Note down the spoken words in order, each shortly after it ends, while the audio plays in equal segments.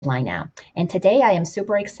Lina, and today I am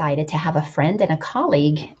super excited to have a friend and a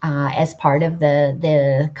colleague as part of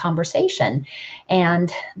the conversation.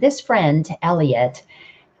 And this friend, Elliot,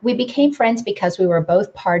 we became friends because we were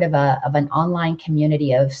both part of an online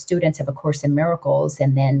community of students of A Course in Miracles,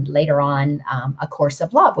 and then later on, A Course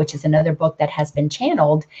of Love, which is another book that has been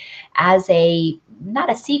channeled as a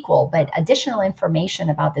not a sequel, but additional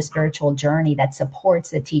information about the spiritual journey that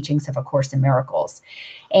supports the teachings of A Course in Miracles.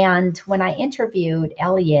 And when I interviewed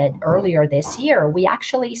Elliot earlier this year, we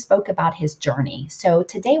actually spoke about his journey. So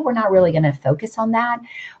today we're not really going to focus on that.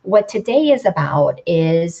 What today is about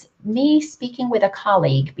is me speaking with a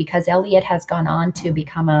colleague, because Elliot has gone on to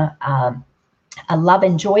become a love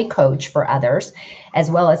and joy coach for others, as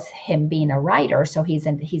well as him being a writer. So he's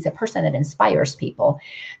a person that inspires people.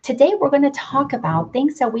 Today, we're going to talk about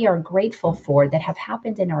things that we are grateful for that have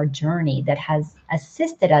happened in our journey that has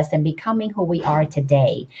assisted us in becoming who we are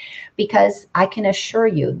today. Because I can assure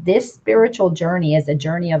you, this spiritual journey is a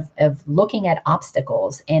journey of looking at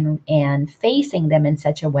obstacles and facing them in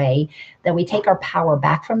such a way that we take our power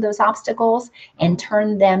back from those obstacles and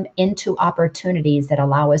turn them into opportunities that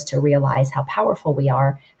allow us to realize how powerful we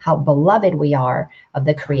are, how beloved we are of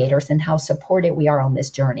the creators, and how supported we are on this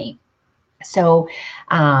journey. So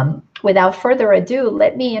without further ado,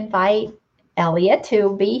 let me invite Elliot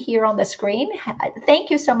to be here on the screen. Thank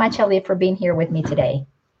you so much, Elliot, for being here with me today.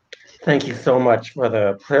 Thank you so much for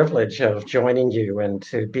the privilege of joining you and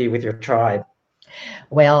to be with your tribe.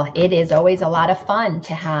 Well, it is always a lot of fun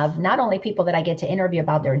to have not only people that I get to interview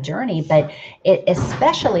about their journey, but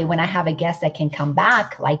especially when I have a guest that can come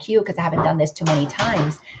back like you, because I haven't done this too many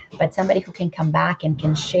times, but somebody who can come back and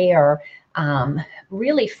can share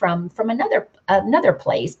really from another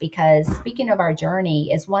place. Because speaking of our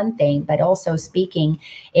journey is one thing, but also speaking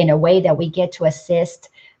in a way that we get to assist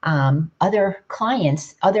other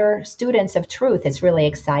clients, other students of truth. It's really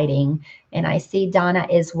exciting. And I see Donna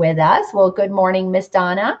is with us. Well, good morning, Miss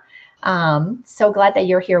Donna. So glad that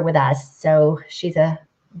you're here with us. So she's a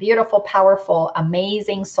beautiful, powerful,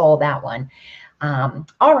 amazing soul, that one.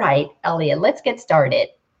 All right, Elliot, let's get started.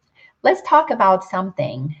 Let's talk about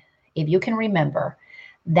something, if you can remember,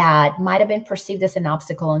 that might have been perceived as an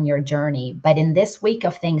obstacle in your journey. But in this week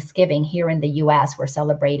of Thanksgiving here in the US, we're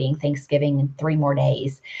celebrating Thanksgiving in 3 more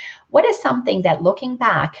days. What is something that, looking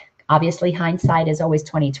back, obviously hindsight is always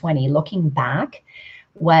 2020, looking back,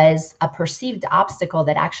 was a perceived obstacle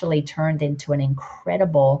that actually turned into an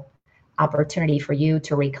incredible opportunity for you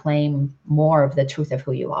to reclaim more of the truth of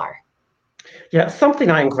who you are? Yeah,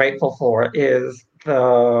 something I'm grateful for is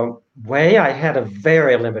the way I had a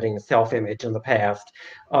very limiting self-image in the past.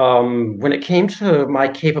 When it came to my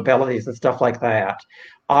capabilities and stuff like that,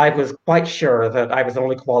 I was quite sure that I was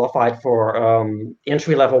only qualified for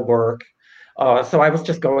entry-level work. So I was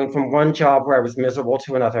just going from one job where I was miserable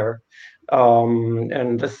to another.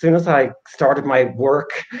 And as soon as I started my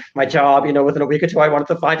job, within a week or two, I wanted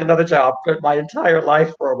to find another job. But my entire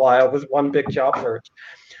life for a while was one big job search.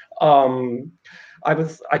 Um,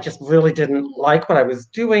 I just really didn't like what I was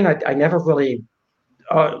doing. I never really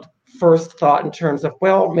uh, first thought in terms of,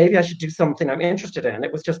 well, maybe I should do something I'm interested in.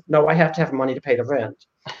 It was just, no, I have to have money to pay the rent.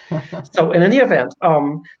 So in any event,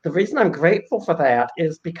 the reason I'm grateful for that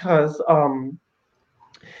is because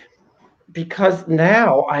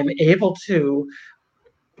now I'm able to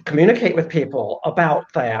communicate with people about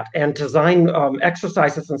that and design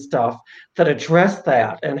exercises and stuff that address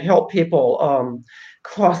that and help people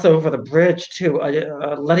cross over the bridge to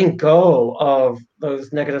letting go of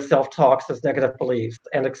those negative self-talks, those negative beliefs,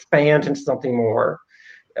 and expand into something more.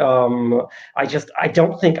 Um, I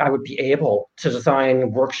don't think I would be able to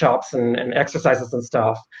design workshops and exercises and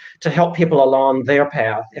stuff to help people along their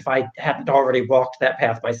path if I hadn't already walked that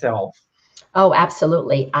path myself. Oh,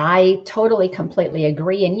 absolutely. I totally, completely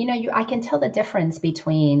agree. And I can tell the difference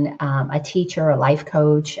between a teacher, a life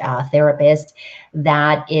coach, a therapist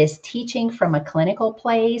that is teaching from a clinical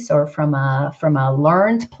place or from a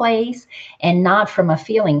learned place, and not from a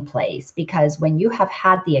feeling place. Because when you have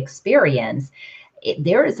had the experience,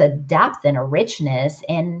 there is a depth and a richness,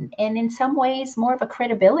 and in some ways more of a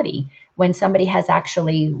credibility when somebody has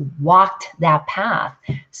actually walked that path.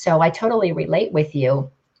 So I totally relate with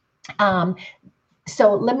you. um,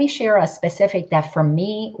 so let me share a specific that for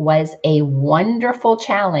me was a wonderful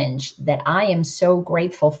challenge that I am so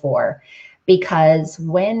grateful for. Because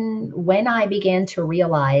when I began to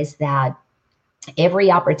realize that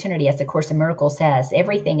every opportunity, as the Course in Miracles says,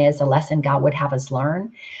 everything is a lesson God would have us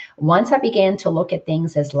learn. Once I began to look at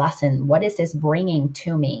things as lesson, what is this bringing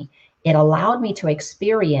to me? It allowed me to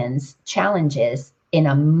experience challenges in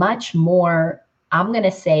a much more, I'm going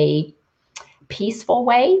to say, peaceful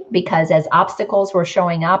way, because as obstacles were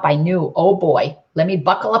showing up, I knew, oh boy, let me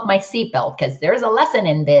buckle up my seatbelt because there's a lesson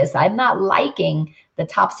in this. I'm not liking the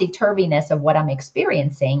topsy-turviness of what I'm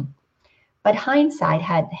experiencing. But hindsight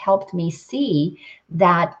had helped me see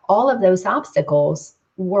that all of those obstacles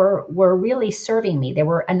were really serving me. They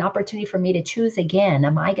were an opportunity for me to choose again.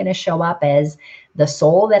 Am I going to show up as the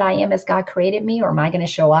soul that I am as God created me, or am I going to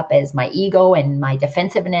show up as my ego and my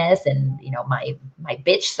defensiveness and my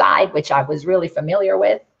bitch side, which I was really familiar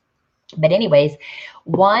with? But anyways,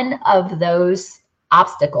 one of those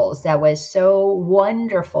obstacles that was so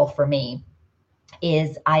wonderful for me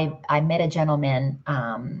is I met a gentleman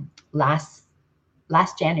last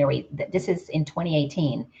January. This is in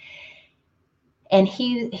 2018. And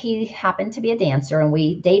he happened to be a dancer, and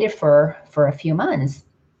we dated for a few months.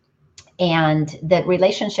 And the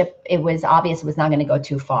relationship, it was obvious, was not going to go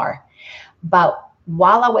too far. But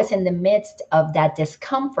while I was in the midst of that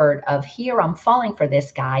discomfort of, here I'm falling for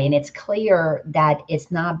this guy, and it's clear that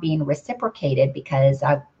it's not being reciprocated, because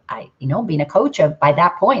I being a coach by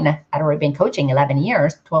that point, I'd already been coaching 11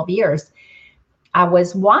 years, 12 years. I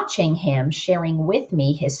was watching him sharing with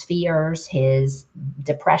me his fears, his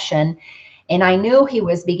depression. And I knew he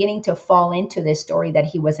was beginning to fall into this story that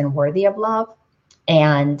he wasn't worthy of love.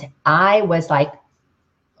 And I was like,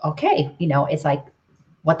 okay, it's like,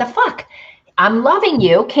 what the fuck? I'm loving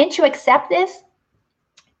you. Can't you accept this?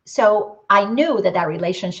 So I knew that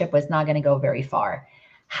relationship was not going to go very far.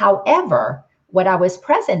 However, what I was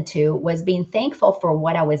present to was being thankful for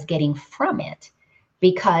what I was getting from it,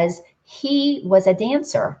 because he was a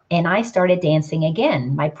dancer and I started dancing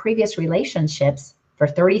again. My previous relationships for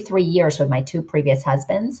 33 years with my two previous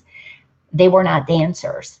husbands, they were not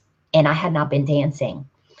dancers, and I had not been dancing.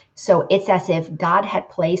 So it's as if God had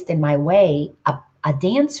placed in my way a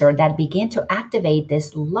dancer that began to activate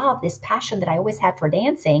this love, this passion that I always had for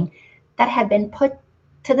dancing that had been put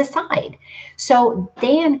to the side. So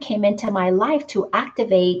Dan came into my life to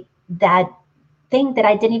activate that thing that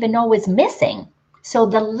I didn't even know was missing. So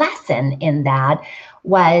the lesson in that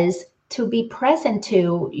was to be present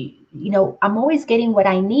to, I'm always getting what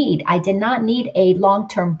I need. I did not need a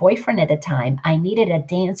long-term boyfriend at the time. I needed a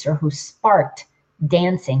dancer who sparked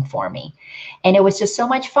dancing for me. And it was just so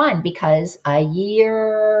much fun, because a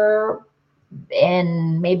year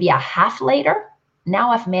and maybe a half later,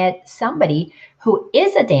 now I've met somebody who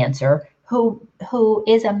is a dancer, who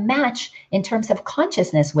is a match in terms of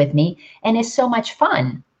consciousness with me, and is so much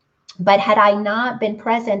fun. But had I not been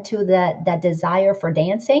present to that desire for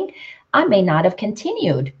dancing, I may not have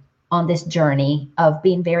continued on this journey of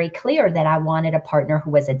being very clear that I wanted a partner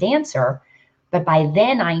who was a dancer. But by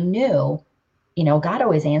then I knew, God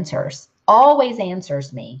always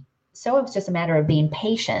answers me. So it was just a matter of being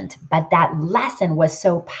patient. But that lesson was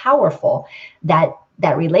so powerful that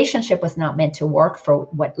relationship was not meant to work for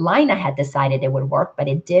what line I had decided it would work, but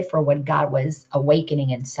it did for what God was awakening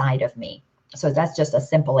inside of me. So that's just a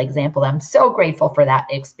simple example. I'm so grateful for that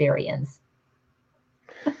experience.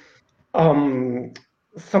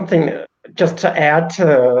 Something just to add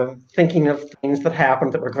to thinking of things that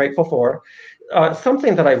happened that we're grateful for.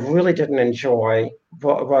 Something that I really didn't enjoy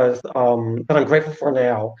was that I'm grateful for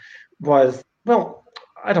now was, well,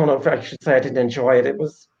 I don't know if I should say I didn't enjoy it. It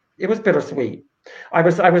was bittersweet. I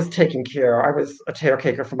was taking care. I was a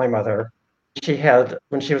caretaker for my mother. She had,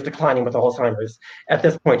 when she was declining with Alzheimer's. At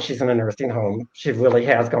this point, she's in a nursing home. She really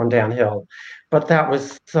has gone downhill. But that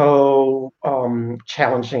was so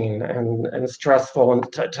challenging and stressful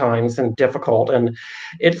at times and difficult. And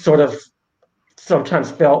it sort of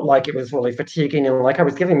sometimes felt like it was really fatiguing and like I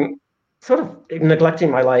was sort of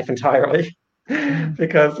neglecting my life entirely.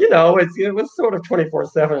 Because, it was sort of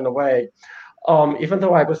 24/7 in a way. Even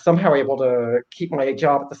though I was somehow able to keep my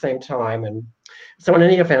job at the same time. And so in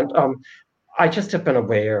any event, I just have been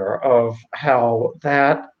aware of how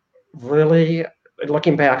that really,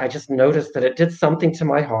 looking back, I just noticed that it did something to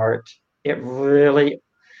my heart. It really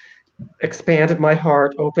expanded my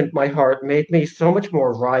heart, opened my heart, made me so much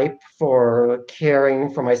more ripe for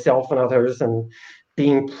caring for myself and others and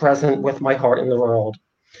being present with my heart in the world.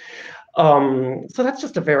 So that's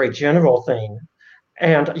just a very general thing.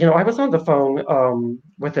 And, I was on the phone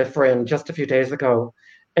with a friend just a few days ago,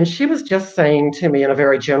 and she was just saying to me in a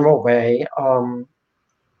very general way,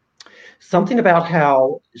 something about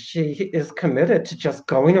how she is committed to just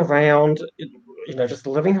going around, just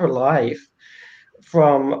living her life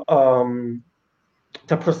from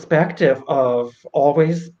the perspective of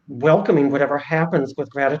always welcoming whatever happens with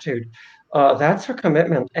gratitude. That's her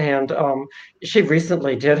commitment. And she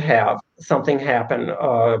recently did have something happen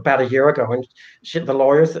about a year ago, and the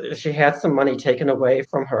lawyers, she had some money taken away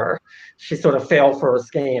from her. She sort of fell for a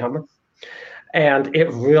scam. and it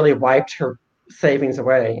really wiped her savings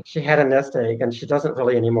away. She had a nest egg, and she doesn't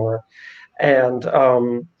really anymore. And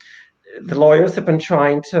the lawyers have been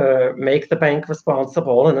trying to make the bank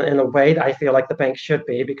responsible, and in a way, I feel like the bank should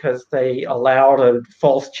be because they allowed a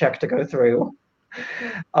false check to go through.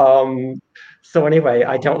 Um, so anyway,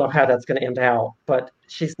 I don't know how that's going to end out, but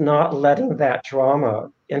she's not letting that drama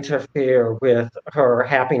interfere with her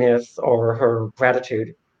happiness or her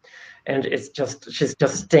gratitude. And it's just she's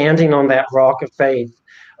just standing on that rock of faith,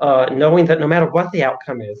 knowing that no matter what the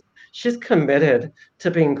outcome is, she's committed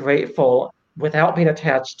to being grateful without being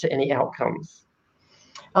attached to any outcomes.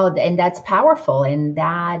 Oh, and that's powerful. And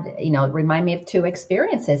that, remind me of two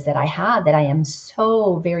experiences that I had that I am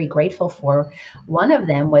so very grateful for. One of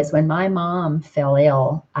them was when my mom fell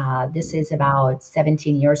ill. This is about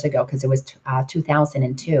 17 years ago because it was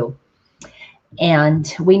 2002.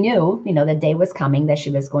 And we knew, the day was coming that she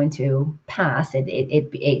was going to pass.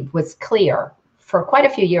 It was clear for quite a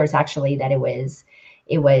few years, actually, that it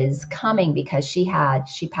was coming because she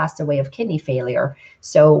passed away of kidney failure.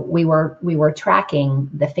 So we were tracking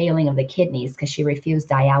the failing of the kidneys because she refused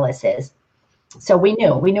dialysis. So we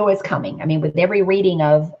knew it was coming. I mean, with every reading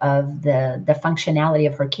of the functionality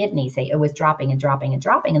of her kidneys, it was dropping and dropping and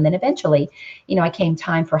dropping. And then eventually, it came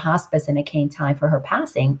time for hospice and it came time for her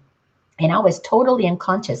passing. And I was totally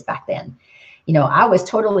unconscious back then. I was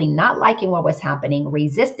totally not liking what was happening,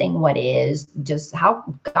 resisting what is, just how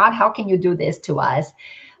can you do this to us?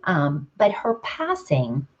 But her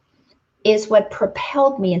passing is what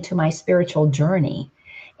propelled me into my spiritual journey.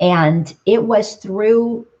 And it was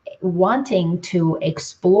through wanting to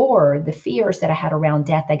explore the fears that I had around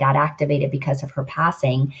death that got activated because of her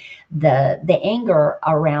passing, the anger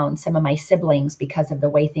around some of my siblings because of the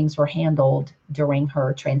way things were handled during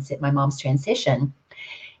my mom's transition.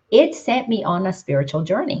 It sent me on a spiritual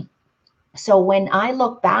journey. So when I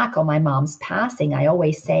look back on my mom's passing, I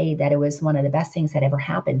always say that it was one of the best things that ever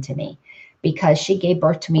happened to me because she gave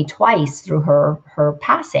birth to me twice through her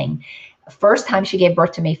passing. First time she gave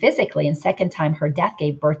birth to me physically, and second time her death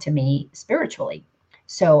gave birth to me spiritually.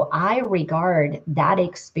 So I regard that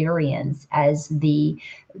experience as the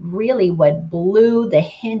really what blew the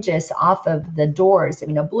hinges off of the doors,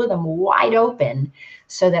 blew them wide open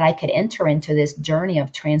so that I could enter into this journey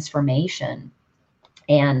of transformation.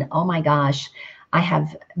 And oh my gosh, I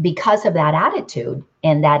have, because of that attitude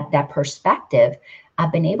and that perspective,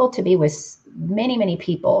 I've been able to be with many, many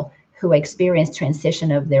people who experience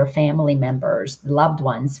transition of their family members, loved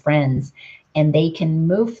ones, friends, and they can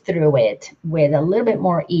move through it with a little bit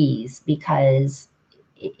more ease because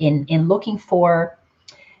in looking for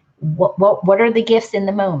what are the gifts in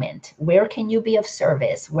the moment? Where can you be of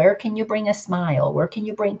service? Where can you bring a smile? Where can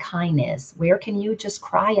you bring kindness? Where can you just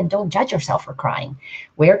cry and don't judge yourself for crying?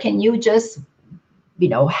 Where can you just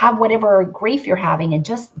have whatever grief you're having and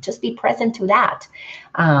just be present to that?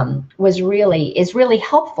 Is really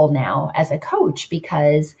helpful now as a coach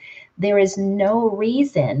because there is no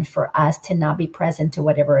reason for us to not be present to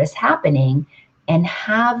whatever is happening and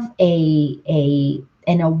have an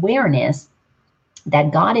awareness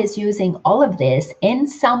that God is using all of this in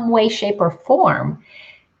some way, shape, or form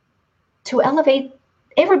to elevate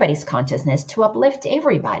everybody's consciousness, to uplift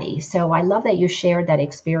everybody. So I love that you shared that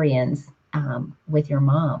experience with your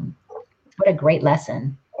mom. What a great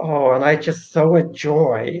lesson. Oh, and I just so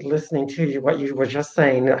enjoy listening to you, what you were just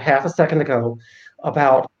saying half a second ago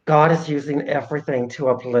about God is using everything to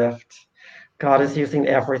uplift. God is using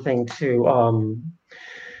everything to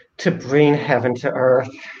bring heaven to earth.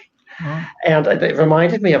 Yeah. And it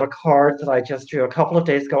reminded me of a card that I just drew a couple of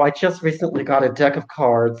days ago. I just recently got a deck of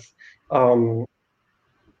cards um,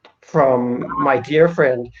 from my dear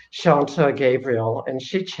friend Shanta Gabriel, and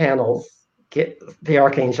she channels the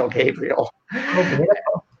Archangel Gabriel. Oh,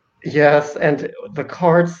 beautiful. Yes, and the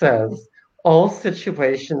card says, all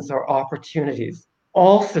situations are opportunities.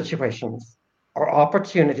 All situations are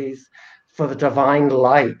opportunities for the divine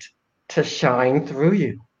light to shine through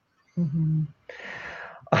you. Mm-hmm.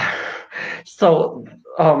 So,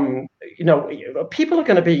 people are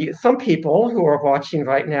going to be, some people who are watching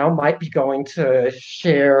right now might be going to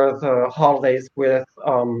share the holidays with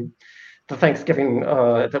the Thanksgiving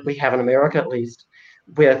that we have in America, at least,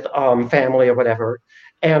 with family or whatever.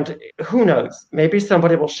 And who knows, maybe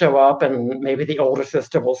somebody will show up and maybe the older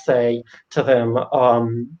sister will say to them,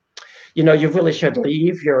 you really should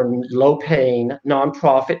leave your low paying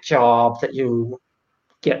nonprofit job that you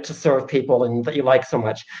get to serve people and that you like so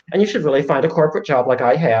much. And you should really find a corporate job like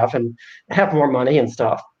I have and have more money and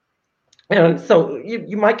stuff. And so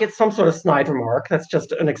you might get some sort of snide remark. That's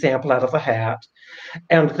just an example out of a hat.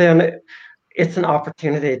 And then it's an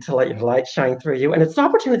opportunity to let your light shine through you. And it's an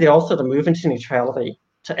opportunity also to move into neutrality,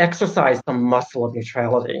 to exercise the muscle of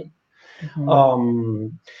neutrality. Mhm.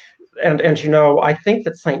 Um, I think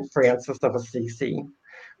that St. Francis of Assisi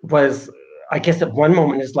was, I guess at one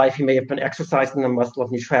moment in his life, he may have been exercising the muscle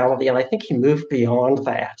of neutrality. And I think he moved beyond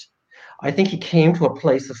that. I think he came to a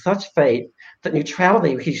place of such faith that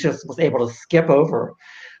neutrality he just was able to skip over.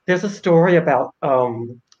 There's a story about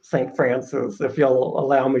St. Francis, if you'll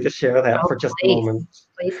allow me to share that Oh, for just a please, moment.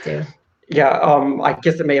 please do. Yeah, I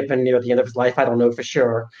guess it may have been near the end of his life. I don't know for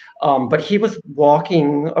sure. But he was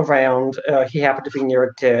walking around. He happened to be near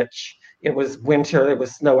a ditch. It was winter. It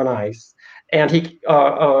was snow and ice. And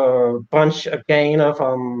a bunch, a gang of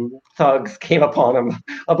thugs came upon him,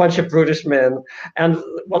 a bunch of brutish men. And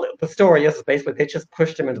well, the story is basically they just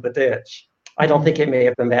pushed him into the ditch. I don't Mhm. think it may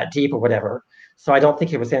have been that deep or whatever. So I don't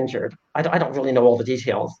think he was injured. I don't really know all the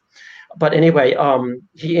details. But anyway,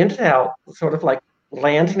 he ended out sort of like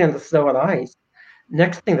landing in the snow and ice.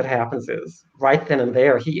 Next thing that happens is right then and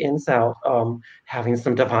there, he ends out having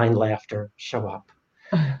some divine laughter show up.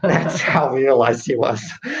 That's how realized he was.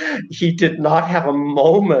 He did not have a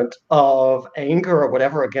moment of anger or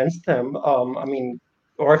whatever against them. I mean,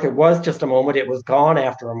 or if it was just a moment, it was gone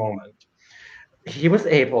after a moment. He was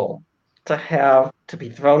able to be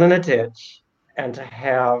thrown in a ditch and to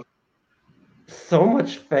have so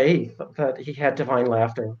much faith that he had divine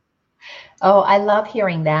laughter. Oh, I love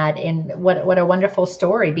hearing that, and what a wonderful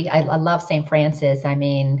story. I love St. Francis. I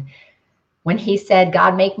mean, when he said,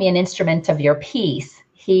 God, make me an instrument of your peace,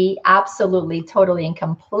 he absolutely, totally, and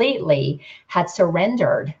completely had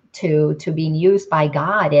surrendered to being used by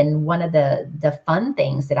God. And one of the fun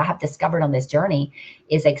things that I have discovered on this journey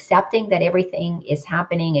is accepting that everything is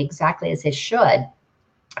happening exactly as it should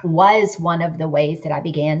was one of the ways that I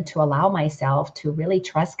began to allow myself to really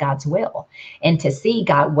trust God's will and to see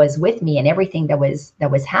God was with me in everything that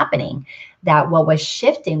was happening. That what was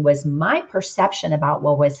shifting was my perception about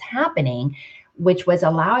what was happening, which was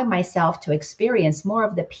allowing myself to experience more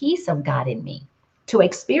of the peace of God in me. To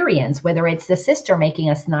experience whether it's the sister making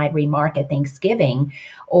a snide remark at Thanksgiving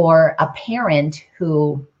or a parent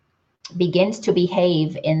who begins to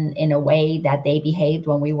behave in a way that they behaved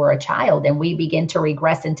when we were a child, and we begin to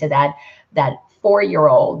regress into that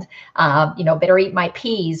 4-year-old, better eat my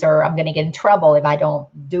peas or I'm going to get in trouble if I don't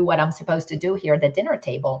do what I'm supposed to do here at the dinner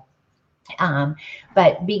table. um,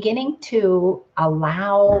 but beginning to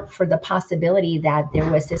allow for the possibility that there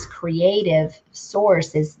was this creative source,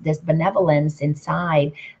 this benevolence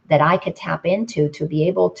inside that I could tap into to be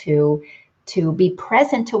able to be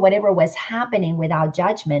present to whatever was happening without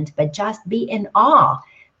judgment, but just be in awe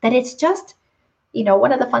that it's just,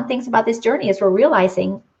 one of the fun things about this journey is we're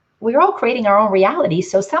realizing we're all creating our own reality.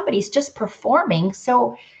 So somebody's just performing.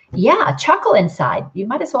 So yeah, chuckle inside. You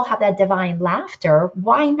might as well have that divine laughter.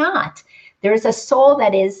 Why not? There's a soul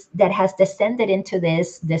that has descended into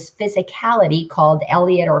this physicality called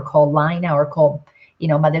Elliot or called Lina or called,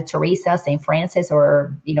 Mother Teresa, St. Francis,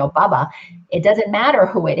 or, Baba. It doesn't matter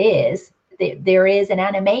who it is. There is an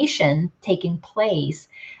animation taking place,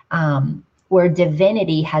 where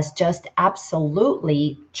divinity has just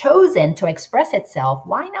absolutely chosen to express itself.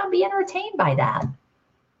 Why not be entertained by that?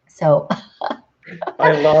 So,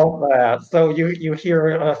 I love that. So you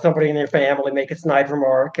hear somebody in your family make a snide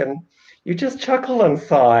remark, and you just chuckle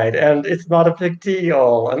inside, and it's not a big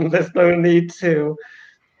deal, and there's no need to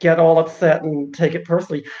get all upset and take it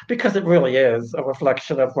personally because it really is a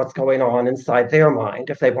reflection of what's going on inside their mind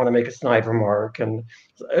if they want to make a snide remark, and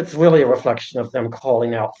it's really a reflection of them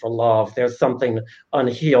calling out for love. There's something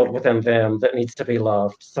unhealed within them that needs to be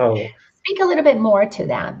loved. So speak a little bit more to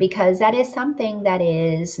that, because that is something that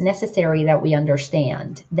is necessary that we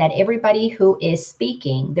understand that everybody who is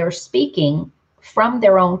speaking, they're speaking from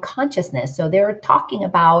their own consciousness. So they're talking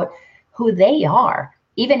about who they are,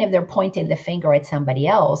 even if they're pointing the finger at somebody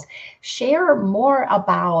else. Share more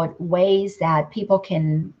about ways that people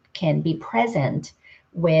can be present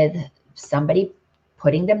with somebody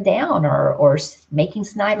putting them down, or making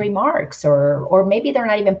snide remarks, or maybe they're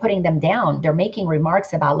not even putting them down, they're making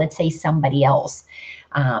remarks about, let's say, somebody else,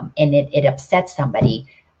 and it upsets somebody.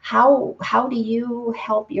 How do you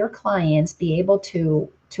help your clients be able to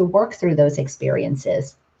work through those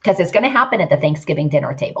experiences, because it's going to happen at the Thanksgiving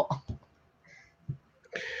dinner table?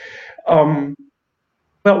 um,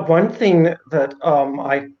 well, one thing that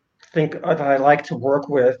I think that I like to work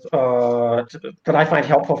with, that I find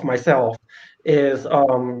helpful for myself, is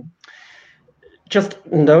just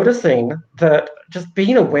noticing that, just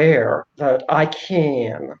being aware that I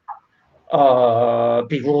can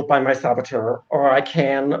be ruled by my saboteur, or I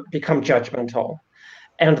can become judgmental.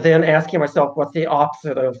 and then asking myself what the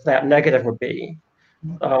opposite of that negative would be.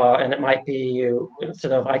 And it might be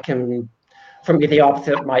instead of I can, for me, the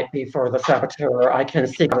opposite might be for the saboteur. I can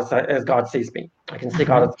see God as God sees me. I can see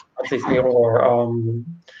God Mhm. as God sees me, or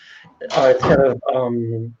instead of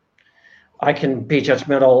I can be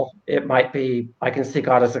judgmental. It might be I can see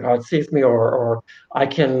God as God sees me, or I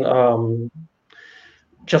can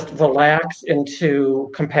just relax into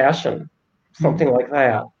compassion, something Mhm. like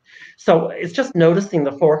that. So it's just noticing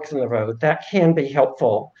the forks in the road that can be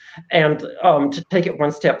helpful. And to take it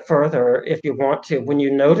one step further, if you want to, when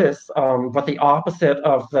you notice what the opposite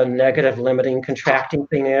of the negative, limiting, contracting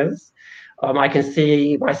thing is, I can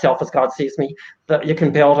see myself as God sees me. That you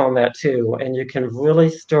can build on that too, and you can really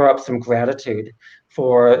stir up some gratitude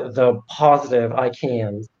for the positive I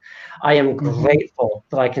can. I am Mhm. grateful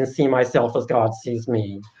that I can see myself as God sees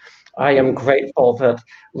me. I am grateful that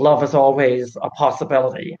love is always a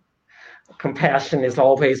possibility. Compassion is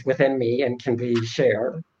always within me and can be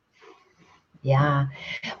shared. Yeah.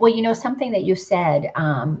 Well, something that you said,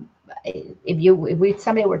 if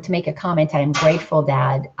somebody were to make a comment, I'm grateful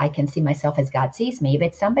that I can see myself as God sees me.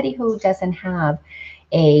 But somebody who doesn't have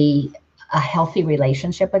a a healthy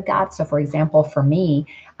relationship with God. So, for example, for me,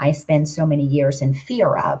 I spent so many years in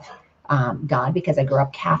fear of God because I grew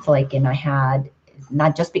up Catholic, and I had,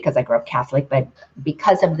 not just because I grew up Catholic, but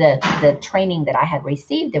because of the training that I had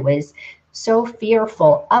received, it was so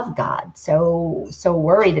fearful of God, so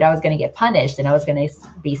worried that I was going to get punished and I was going to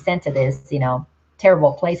be sent to this,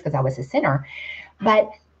 terrible place because I was a sinner. But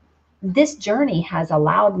this journey has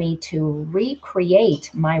allowed me to recreate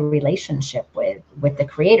my relationship with the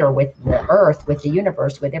creator, with the earth, with the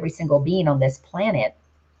universe, with every single being on this planet.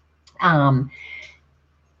 um,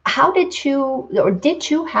 how did you, or did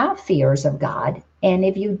you have fears of God? And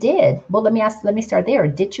if you did, well, let me start there.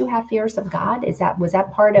 Did you have fears of God? Was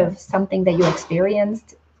that part of something that you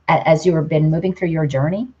experienced as you were been moving through your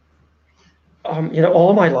journey?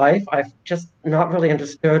 All my life, I've just not really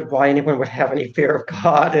understood why anyone would have any fear of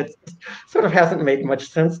God. It sort of hasn't made much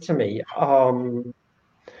sense to me.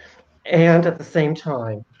 And at the same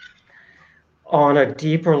time, on a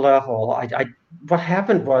deeper level, what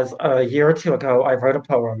happened was a year or two ago, I wrote a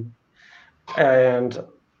poem, and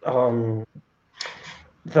um,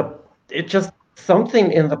 the it just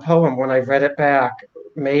something in the poem when I read it back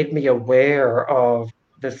made me aware of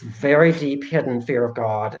this very deep hidden fear of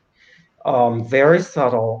God, very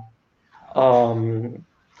subtle. Um,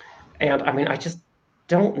 and I mean, I just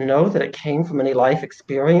don't know that it came from any life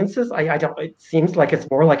experiences. I don't, it seems like it's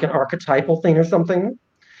more like an archetypal thing or something.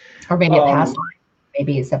 Or maybe a past Um, life?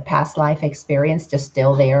 Maybe it's a past life experience just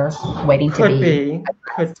still there waiting to be could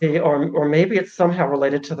addressed. be, or maybe it's somehow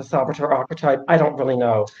related to the saboteur archetype. I don't really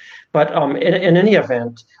know. But in any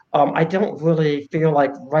event, I don't really feel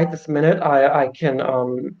like right this minute I can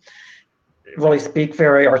really speak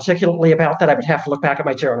very articulately about that. I would have to look back at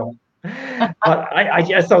my journal.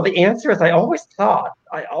 But so the answer is I always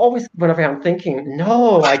went around thinking,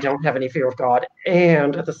 no, I don't have any fear of God.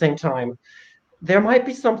 And at the same time, there might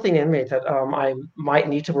be something in me that I might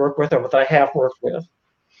need to work with or that I have worked with.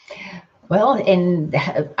 Well, and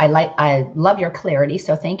I love your clarity,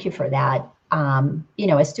 so thank you for that.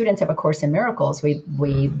 As students of A Course in Miracles,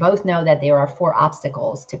 we both know that there are four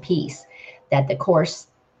obstacles to peace. That the course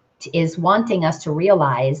is wanting us to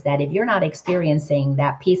realize that if you're not experiencing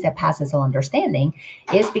that peace that passes all understanding,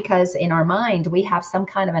 is because in our mind we have some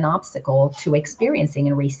kind of an obstacle to experiencing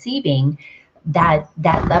and receiving that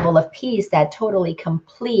level of peace, that totally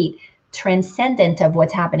complete transcendent of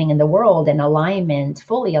what's happening in the world, and alignment,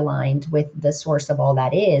 fully aligned with the source of all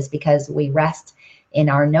that is, because we rest in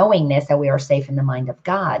our knowingness that we are safe in the mind of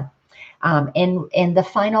God. And the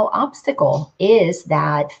final obstacle is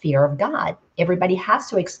that fear of God. Everybody has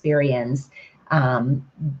to experience um,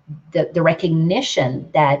 the recognition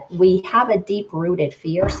that we have a deep rooted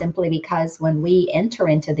fear, simply because when we enter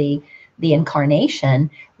into the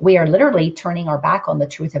incarnation, we are literally turning our back on the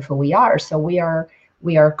truth of who we are. So we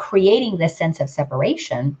are creating this sense of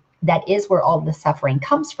separation that is where all the suffering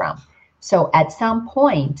comes from. So at some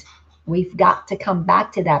point, we've got to come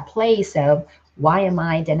back to that place of, why am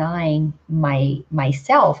I denying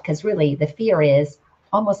myself? Because really the fear is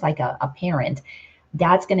almost like a parent.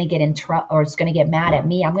 Dad's going to get in trouble, or it's going to get mad at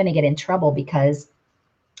me. I'm going to get in trouble because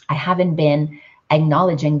I haven't been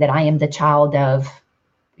acknowledging that I am the child of,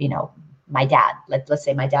 you know, my dad. Let's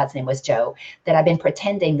say my dad's name was Joe, that I've been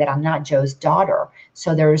pretending that I'm not Joe's daughter.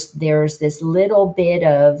 So there's this little bit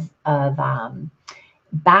of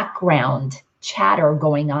background chatter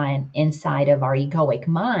going on inside of our egoic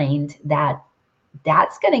mind,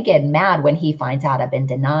 that's going to get mad when he finds out I've been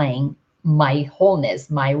denying my wholeness,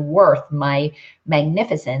 my worth, my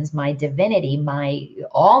magnificence, my divinity, my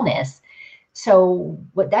allness. So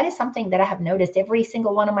that is something that I have noticed every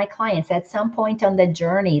single one of my clients at some point on the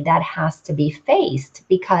journey that has to be faced,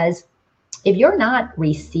 because if you're not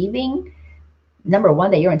receiving, number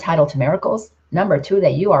one, that you're entitled to miracles, number two,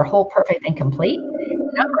 that you are whole, perfect, and complete,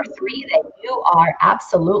 number three, that you are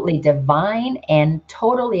absolutely divine and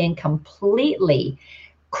totally and completely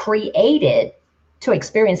created to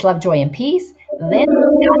experience love, joy, and peace, then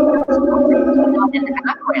that's going on in the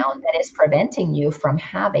background that is preventing you from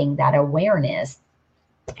having that awareness.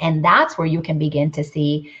 And that's where you can begin to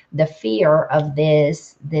see the fear of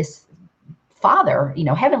this Father,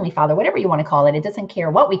 Heavenly Father, whatever you want to call it. It doesn't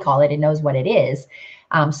care what we call it. It knows what it is.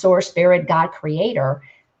 Source, spirit, God, creator.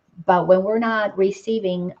 But when we're not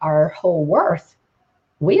receiving our whole worth,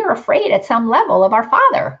 we are afraid at some level of our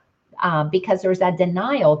Father, because there's that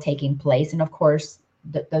denial taking place. And of course,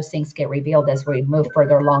 those things get revealed as we move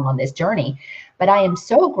further along on this journey. But I am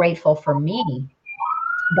so grateful for me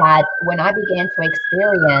that when I began to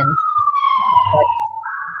experience,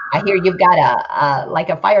 I hear you've got like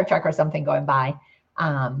a fire truck or something going by.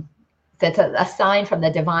 So it's a sign from the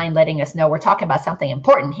divine letting us know we're talking about something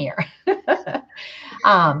important here.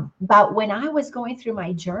 But when I was going through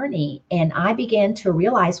my journey and I began to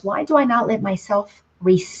realize, why do I not let myself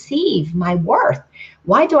receive my worth?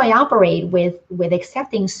 Why do I operate with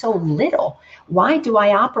accepting so little? Why do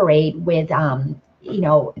I operate with,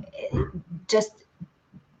 just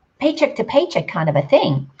paycheck to paycheck kind of a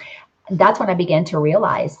thing? That's when I began to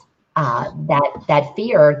realize that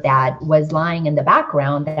fear that was lying in the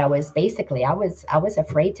background, that was basically, I was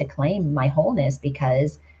afraid to claim my wholeness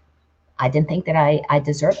because I didn't think that I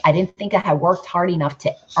deserved. I didn't think I had worked hard enough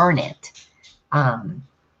to earn it.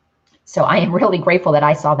 So I am really grateful that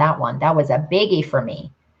I saw that one. That was a biggie for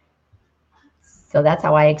me. So that's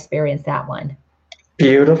how I experienced that one.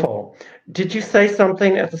 Beautiful. Did you say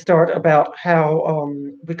something at the start about how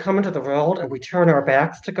we come into the world and we turn our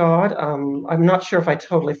backs to God? I'm not sure if I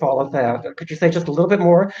totally followed that. Could you say just a little bit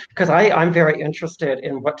more? Because I'm very interested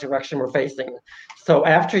in what direction we're facing. So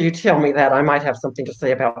after you tell me that, I might have something to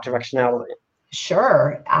say about directionality.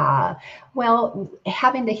 Sure. Well,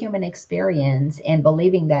 having the human experience and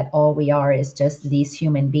believing that all we are is just these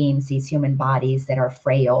human beings, these human bodies that are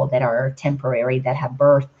frail, that are temporary, that have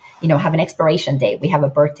birth, have an expiration date. We have a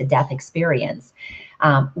birth to death experience.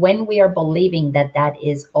 When we are believing that that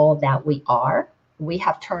is all that we are, we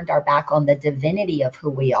have turned our back on the divinity of who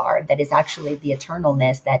we are, that is actually the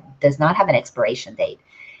eternalness that does not have an expiration date.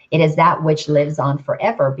 It is that which lives on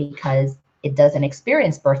forever because it doesn't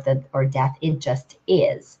experience birth or death. It just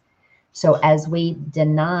is. So as we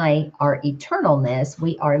deny our eternalness,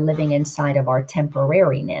 we are living inside of our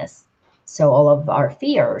temporariness. So all of our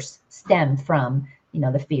fears stem from,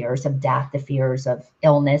 the fears of death, the fears of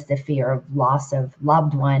illness, the fear of loss of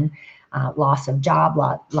loved one, loss of job,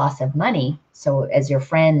 loss of money. So as your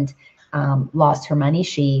friend lost her money,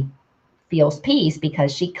 she feels peace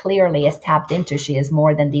because she clearly is tapped into, she is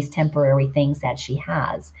more than these temporary things that she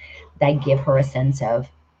has that give her a sense of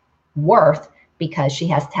worth, because she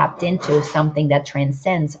has tapped into something that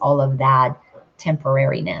transcends all of that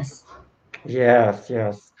temporariness. Yes,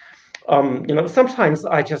 yes. Sometimes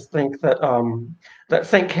I just think that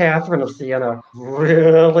Saint Catherine of Siena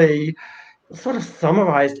really sort of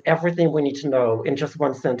summarized everything we need to know in just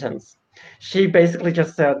one sentence. She basically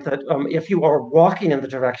just said that if you are walking in the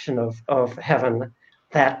direction of heaven,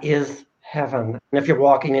 that is heaven. And if you're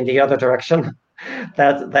walking in the other direction,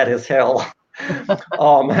 that is hell.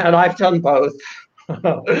 And I've done both.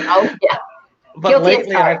 Oh yeah, But guilty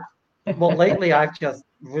as lately charged. I've just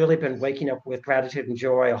really been waking up with gratitude and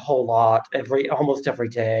joy a whole lot, almost every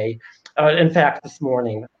day. In fact, this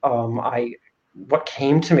morning, what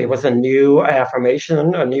came to me was a new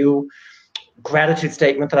affirmation, a new gratitude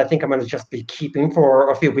statement that I think I'm going to just be keeping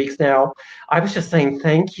for a few weeks now. I was just saying,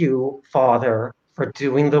 thank you, Father, for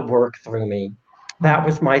doing the work through me. That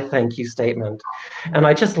was my thank you statement. And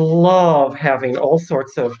I just love having all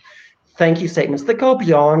sorts of thank you statements that go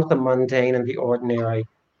beyond the mundane and the ordinary.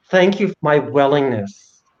 Thank you for my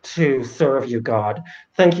willingness to serve you, God.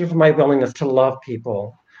 Thank you for my willingness to love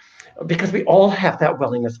people. Because we all have that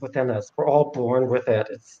willingness within us. We're all born with it.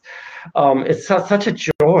 It's such a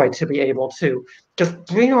joy to be able to just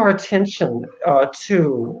bring our attention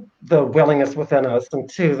to the willingness within us and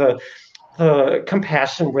to the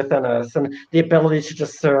compassion within us and the ability to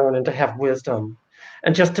discern and to have wisdom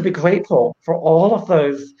and just to be grateful for all of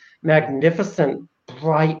those magnificent,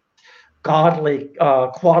 bright, godly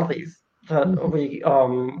qualities that Mhm. we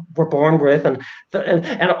were born with. And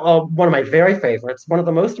one of my very favorites, one of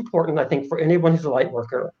the most important, I think, for anyone who's a light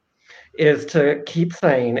worker, is to keep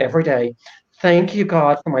saying every day, thank you,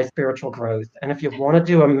 God, for my spiritual growth. And if you want to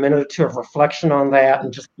do a minute or two of reflection on that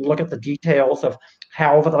and just look at the details of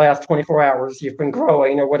how over the last 24 hours you've been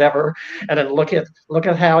growing or whatever, and then look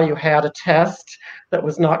at how you had a test that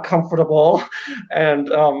was not comfortable and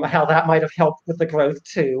how that might have helped with the growth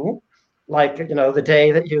too. Like, the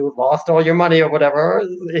day that you lost all your money or whatever,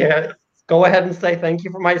 yeah, go ahead and say thank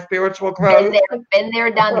you for my spiritual growth. Been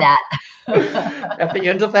there, done that. At the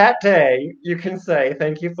end of that day, you can say,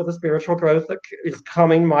 thank you for the spiritual growth that is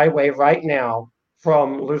coming my way right now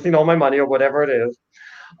from losing all my money or whatever it is.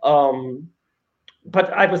 Um,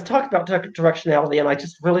 but I was talking about directionality, and I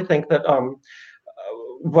just really think that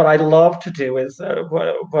what I love to do is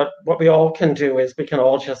what we all can do is we can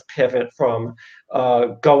all just pivot from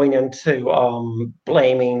going into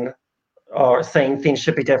blaming or saying things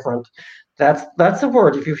should be different. That's a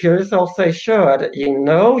word. If you hear yourself say should, you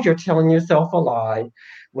know you're telling yourself a lie.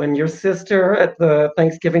 When your sister at the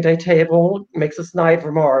Thanksgiving Day table makes a snide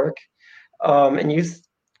remark, and you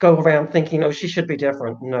go around thinking, oh, she should be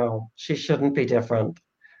different. No, she shouldn't be different.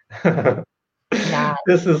 Yeah.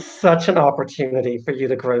 This is such an opportunity for you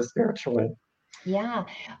to grow spiritually. Yeah.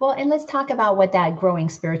 Well, and let's talk about what that growing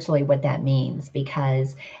spiritually, what that means,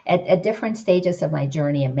 because at different stages of my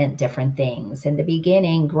journey, it meant different things. In the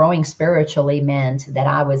beginning, growing spiritually meant that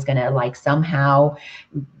I was going to like somehow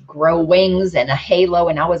grow wings and a halo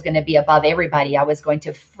and I was going to be above everybody. I was going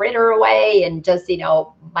to fritter away and just,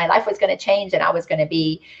 my life was going to change and I was going to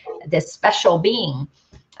be this special being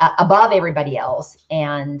above everybody else.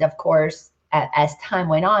 And of course, as time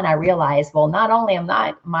went on, I realized, well, not only am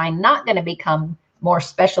I not going to become more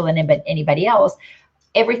special than anybody else,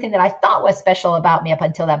 everything that I thought was special about me up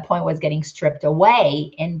until that point was getting stripped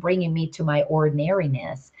away and bringing me to my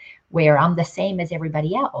ordinariness, where I'm the same as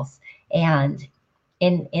everybody else. And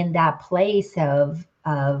in that place of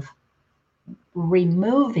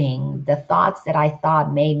removing the thoughts that I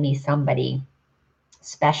thought made me somebody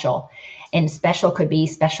special. And special could be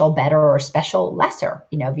special better or special lesser.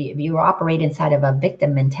 If you operate inside of a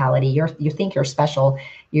victim mentality, you think you're special,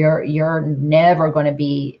 you're never going to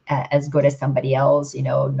be as good as somebody else.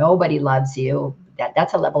 Nobody loves you.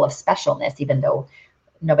 That's a level of specialness, even though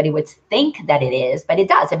nobody would think that it is, but it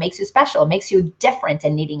does. It makes you special. It makes you different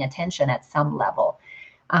and needing attention at some level.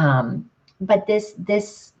 But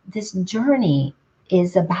this journey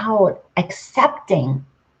is about accepting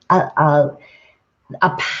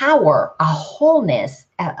a power, a wholeness,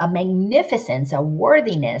 a magnificence, a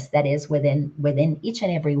worthiness that is within each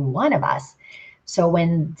and every one of us. So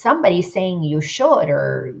when somebody's saying you should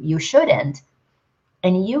or you shouldn't,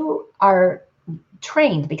 and you are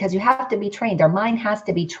trained, because you have to be trained, our mind has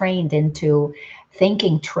to be trained into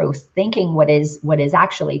thinking truth, thinking what is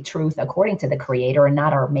actually truth according to the creator and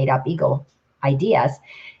not our made up ego ideas.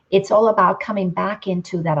 It's all about coming back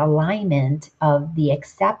into that alignment of the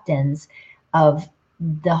acceptance of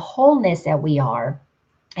the wholeness that we are.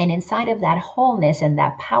 And inside of that wholeness and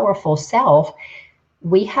that powerful self,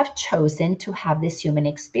 we have chosen to have this human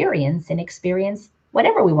experience and experience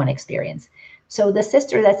whatever we want to experience. So the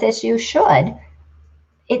sister that says you should,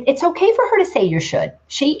 it's okay for her to say you should.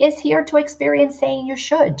 She is here to experience saying you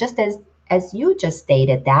should, just as you just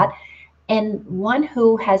stated that. And one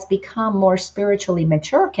who has become more spiritually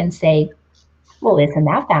mature can say, well, isn't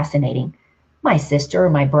that fascinating? My sister or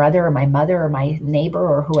my brother or my mother or my neighbor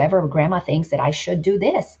or whoever, grandma thinks that I should do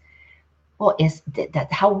this. Well, is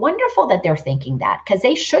that how wonderful that they're thinking that, because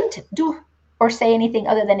they shouldn't do or say anything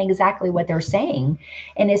other than exactly what they're saying.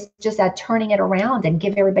 And it's just that turning it around and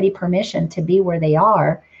give everybody permission to be where they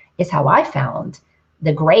are is how I found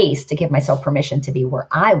the grace to give myself permission to be where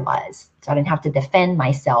I was. So I didn't have to defend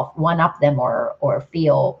myself, one up them or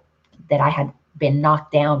feel that I had been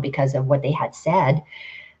knocked down because of what they had said.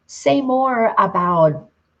 Say more about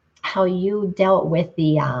how you dealt with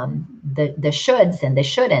the shoulds and the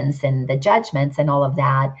shouldn'ts and the judgments and all of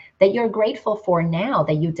that you're grateful for now,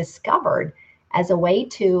 that you discovered as a way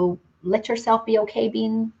to let yourself be okay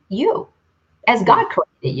being you as God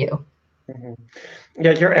created you. Mm-hmm.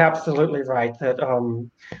 Yeah, you're absolutely right that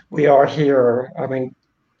we are here. I mean,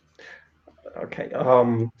 okay,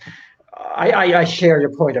 I share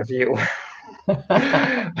your point of view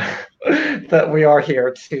that we are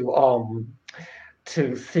here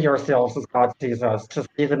to see ourselves as God sees us, to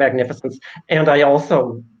see the magnificence. And I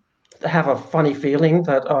also have a funny feeling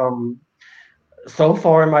that so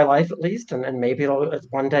far in my life, at least, and maybe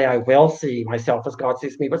one day I will see myself as God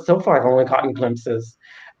sees me, but so far I've only gotten glimpses.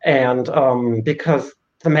 And because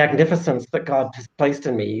the magnificence that God has placed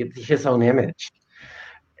in me, his own image,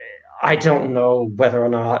 I don't know whether or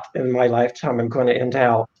not in my lifetime I'm going to end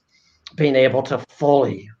out being able to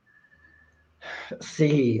fully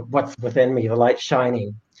see what's within me, the light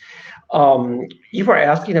shining. You were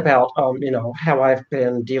asking about, how I've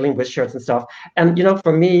been dealing with shirts and stuff. And,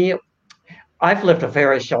 for me, I've lived a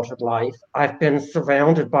very sheltered life. I've been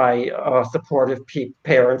surrounded by supportive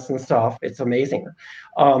parents and stuff. It's amazing.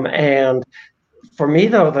 And for me,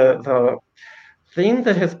 though, the thing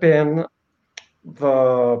that has been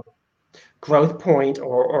the growth point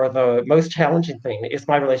or the most challenging thing is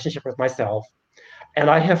my relationship with myself. And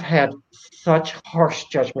I have had such harsh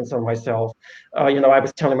judgments on myself. I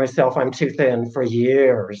was telling myself I'm too thin for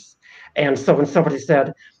years. And so when somebody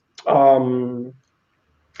said, um,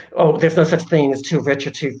 oh, there's no such thing as too rich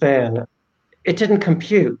or too thin, it didn't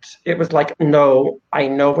compute. It was like, no, I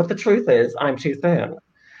know what the truth is. I'm too thin.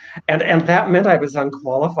 And that meant I was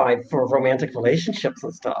unqualified for romantic relationships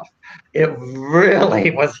and stuff. It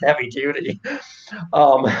really was heavy duty.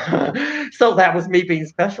 Um, so that was me being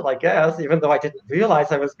special, I guess, even though I didn't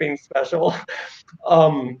realize I was being special.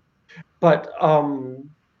 Um, but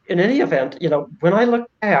in any event, when I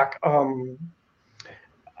look back,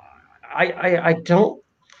 I don't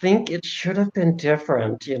think it should have been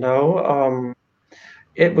different.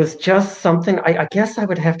 It was just something, I guess I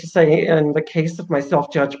would have to say, in the case of my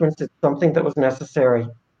self-judgments, it's something that was necessary.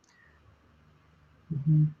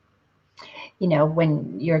 Mhm.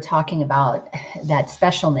 When you're talking about that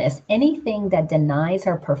specialness, anything that denies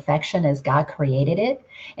our perfection as God created it,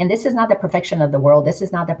 and this is not the perfection of the world, this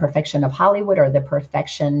is not the perfection of Hollywood or the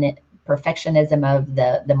perfectionism of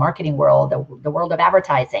the marketing world, the world of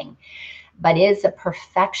advertising, but is a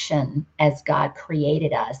perfection as God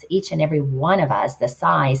created us, each and every one of us, the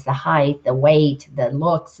size, the height, the weight, the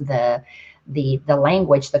looks, the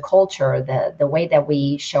language, the culture, the way that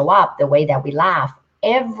we show up, the way that we laugh,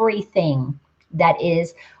 everything that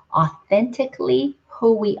is authentically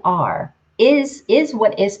who we are is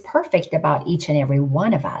what is perfect about each and every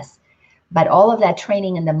one of us. But all of that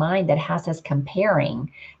training in the mind that has us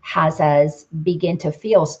comparing has us begin to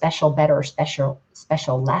feel special better, special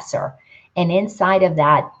lesser. And inside of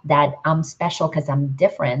that I'm special because I'm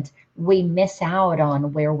different, we miss out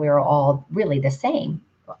on where we're all really the same,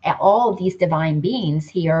 all these divine beings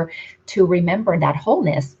here, to remember that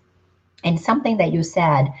wholeness. And something that you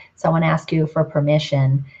said, so I want to ask you for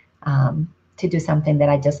permission to do something that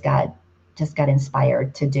I just got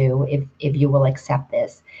inspired to do, if you will accept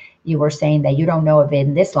this. You were saying that you don't know if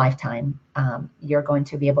in this lifetime you're going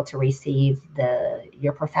to be able to receive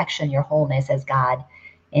your perfection, your wholeness as God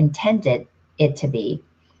intended it to be.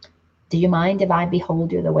 Do you mind if I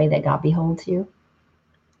behold you the way that God beholds you?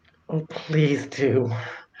 Oh, please do.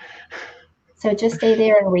 So just stay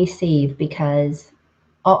there and receive, because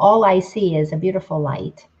all I see is a beautiful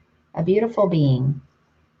light, a beautiful being,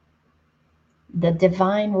 the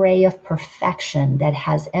divine ray of perfection that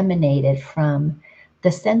has emanated from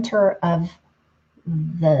the center of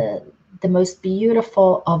the the most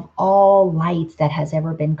beautiful of all lights that has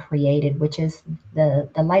ever been created, which is the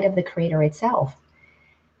light of the creator itself.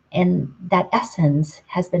 And that essence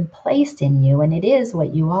has been placed in you, and it is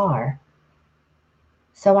what you are.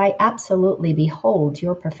 So I absolutely behold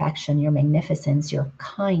your perfection, your magnificence, your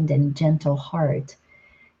kind and gentle heart,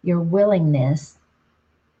 your willingness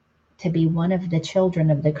to be one of the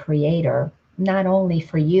children of the Creator, not only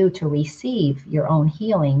for you to receive your own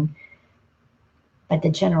healing, but the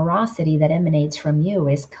generosity that emanates from you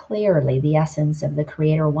is clearly the essence of the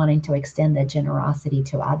Creator wanting to extend that generosity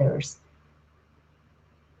to others.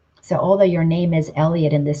 So, although your name is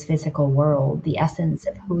Elliot in this physical world, the essence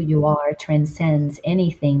of who you are transcends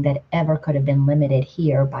anything that ever could have been limited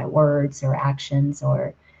here by words or actions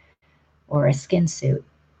or a skin suit.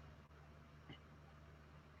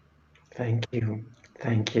 Thank you.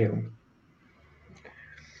 Thank you.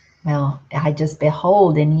 Well, I just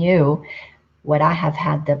behold in you what I have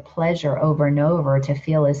had the pleasure over and over to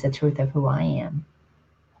feel is the truth of who I am.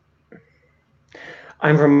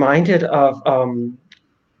 I'm reminded of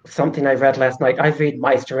something I read last night. I read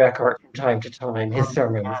Meister Eckhart from time to time, his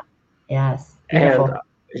sermons. Yes, And beautiful.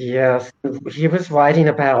 yes, he was writing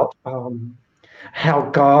about how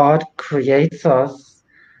God creates us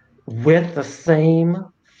with the same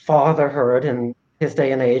fatherhood. In his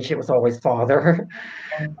day and age, it was always father,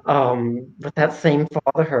 with that same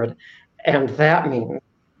fatherhood. And that means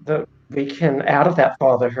that we can, out of that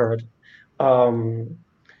fatherhood, um,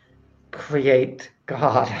 create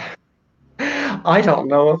God. I don't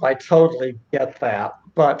know if I totally get that,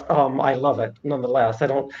 but I love it nonetheless. I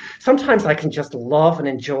don't. Sometimes I can just love and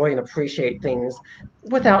enjoy and appreciate things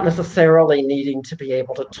without necessarily needing to be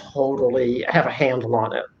able to totally have a handle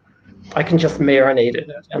on it. I can just marinate in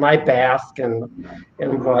it, and I bask in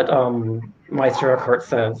what Meister Eckhart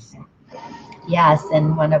says. Yes,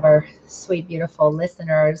 and one of our sweet, beautiful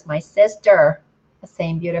listeners, my sister,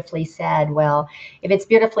 saying beautifully said. Well, if it's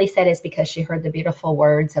beautifully said, it's because she heard the beautiful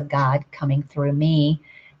words of God coming through me,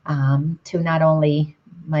 to not only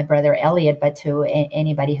my brother Elliot, but to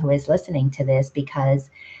anybody who is listening to this, because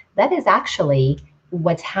that is actually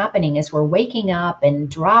what's happening is we're waking up and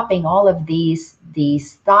dropping all of these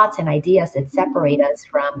thoughts and ideas that separate us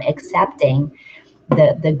from accepting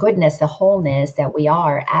the goodness, the wholeness that we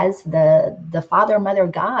are as the Father, Mother,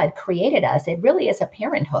 God created us. It really is a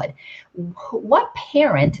parenthood. What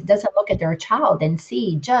parent doesn't look at their child and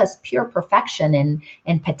see just pure perfection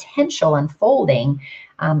and potential unfolding?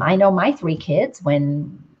 I know my three kids,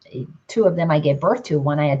 when two of them I gave birth to,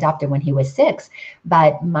 one I adopted when he was 6,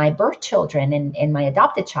 but my birth children and my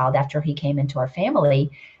adopted child after he came into our family,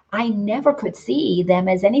 I never could see them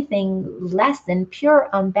as anything less than pure,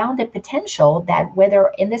 unbounded potential that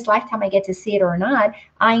whether in this lifetime I get to see it or not,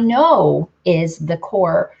 I know is the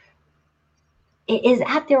core, it is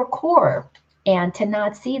at their core. And to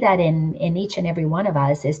not see that in each and every one of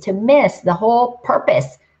us is to miss the whole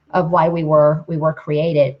purpose of why we were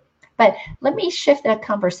created. But let me shift that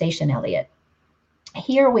conversation, Elliot.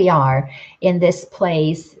 Here we are in this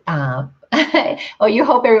place. Oh, you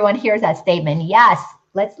hope everyone hears that statement. Yes,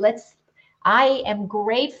 let's. I am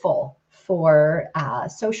grateful for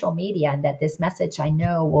social media and that this message I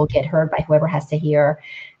know will get heard by whoever has to hear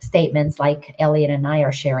statements like Elliot and I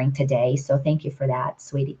are sharing today. So thank you for that,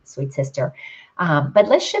 sweet sister. But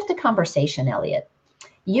let's shift the conversation, Elliot.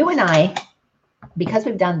 You and I, because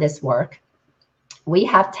we've done this work, we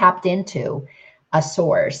have tapped into a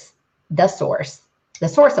source, the source, the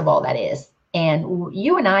source of all that is. And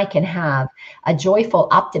you and I can have a joyful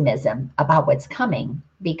optimism about what's coming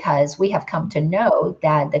because we have come to know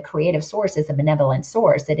that the creative source is a benevolent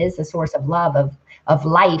source. It is a source of love, of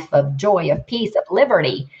life, of joy, of peace, of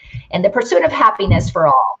liberty, and the pursuit of happiness for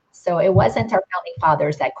all. So it wasn't our founding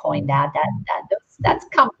fathers that coined that. That's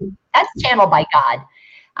channeled by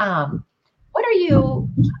God. What are you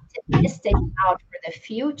optimistic about for the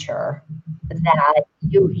future that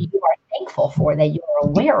you are thankful for, that you are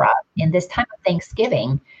aware of in this time of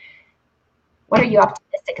Thanksgiving? What are you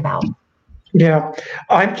optimistic about? Yeah,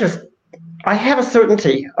 I'm just, I have a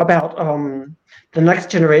certainty about the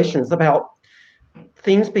next generations, about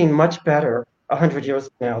things being much better 100 years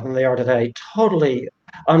from now than they are today. Totally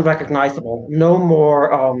unrecognizable. No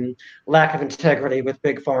more lack of integrity with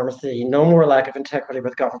big pharmacy. No more lack of integrity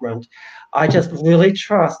with government. I just really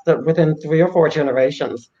trust that within 3 or 4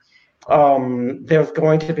 generations, there's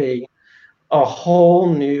going to be a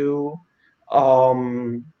whole new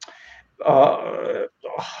um, uh,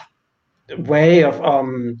 way of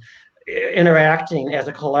interacting as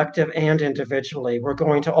a collective and individually. We're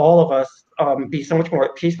going to all of us be so much more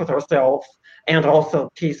at peace with ourselves, and also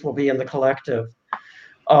peace will be in the collective.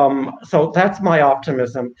 So that's my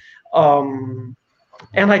optimism. And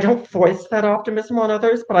I don't voice that optimism on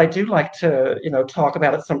others, but I do like to, talk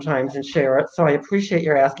about it sometimes and share it. So I appreciate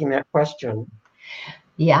your asking that question.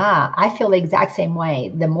 Yeah, I feel the exact same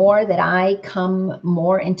way. The more that I come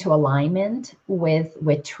more into alignment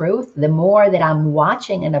with truth, the more that I'm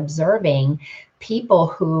watching and observing people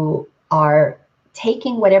who are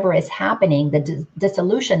taking whatever is happening, the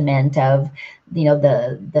disillusionment of,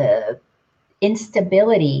 the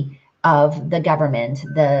instability of the government,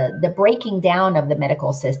 the breaking down of the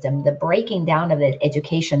medical system, the breaking down of the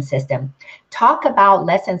education system. Talk about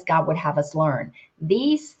lessons God would have us learn.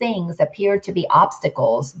 These things appear to be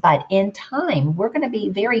obstacles, but in time, we're going to be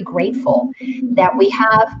very grateful that we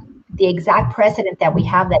have the exact precedent that we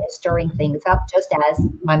have that is stirring things up, just as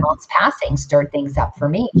my mom's passing stirred things up for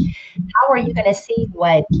me. How are you going to see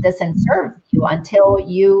what doesn't serve you until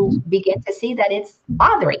you begin to see that it's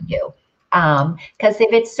bothering you? Because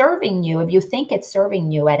if it's serving you, if you think it's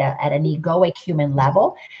serving you at an egoic human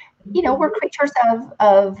level, we're creatures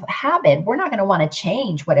of habit. We're not going to want to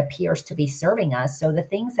change what appears to be serving us. So the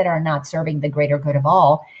things that are not serving the greater good of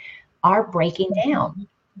all are breaking down.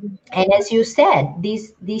 And as you said,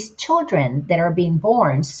 these children that are being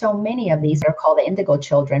born, so many of these are called the indigo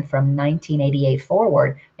children from 1988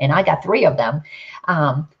 forward, and I got 3 of them,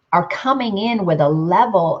 are coming in with a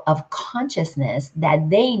level of consciousness that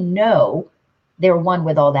they know they're one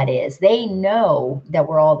with all that is. They know that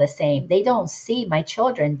we're all the same. They don't see my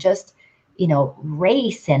children just,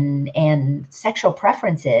 race and sexual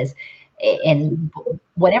preferences and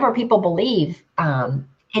whatever people believe.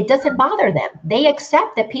 It doesn't bother them. They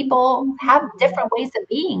accept that people have different ways of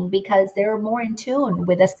being because they're more in tune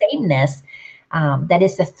with a sameness that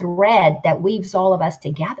is the thread that weaves all of us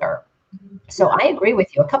together. So I agree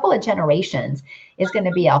with you. A couple of generations is going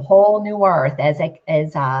to be a whole new earth as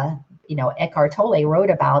Eckhart Tolle wrote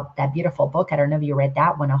about that beautiful book. I don't know if you read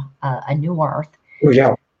that one, A New Earth, Oh,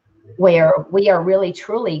 yeah. where we are really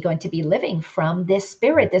truly going to be living from this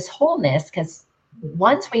spirit, this wholeness, because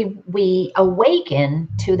once we awaken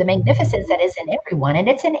to the magnificence that is in everyone, and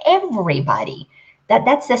it's in everybody,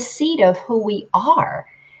 that's the seed of who we are.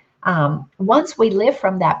 Once we live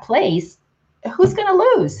from that place, who's going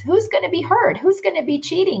to lose? Who's going to be hurt? Who's going to be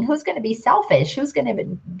cheating? Who's going to be selfish? Who's going to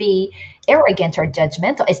be arrogant or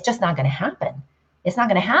judgmental? It's just not going to happen. It's not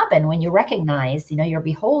going to happen when you recognize, you're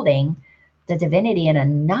beholding the divinity in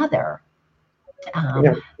another.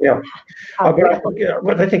 Yeah, yeah.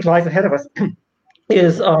 What I think lies ahead of us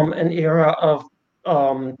is an era of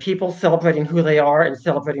people celebrating who they are and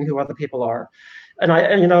celebrating who other people are.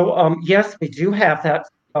 Yes, we do have that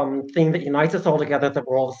thing that unites us all together, that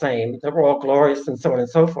we're all the same, that we're all glorious, and so on and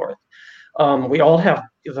so forth. We all have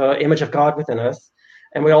the image of God within us,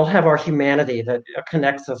 and we all have our humanity that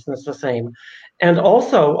connects us, and it's the same. And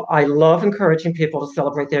also, I love encouraging people to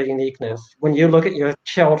celebrate their uniqueness. When you look at your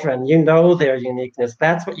children, you know their uniqueness.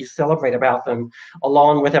 That's what you celebrate about them,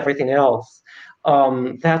 along with everything else.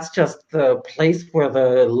 That's just the place where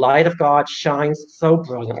the light of God shines so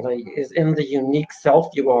brilliantly, is in the unique self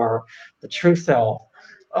you are, the true self.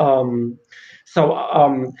 Um, so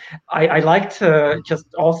I like to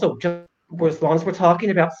just also, just as long as we're talking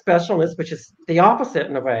about specialness, which is the opposite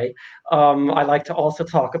in a way, I like to also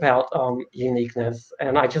talk about uniqueness.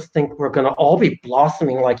 And I just think we're going to all be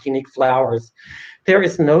blossoming like unique flowers. There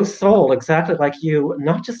is no soul exactly like you,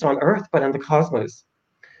 not just on Earth, but in the cosmos.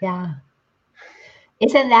 Yeah.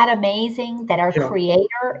 Isn't that amazing that our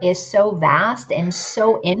Creator is so vast and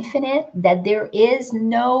so infinite that there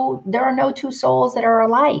are no two souls that are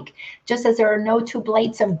alike, just as there are no two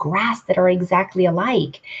blades of grass that are exactly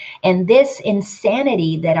alike. And this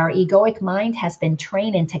insanity that our egoic mind has been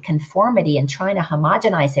trained into conformity and trying to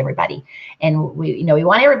homogenize everybody. And we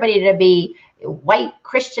want everybody to be white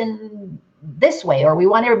Christian this way, or we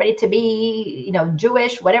want everybody to be,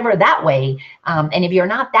 Jewish, whatever, that way. And if you're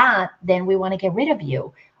not that, then we want to get rid of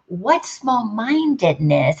you. What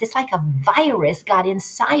small-mindedness! It's like a virus got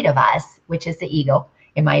inside of us, which is the ego,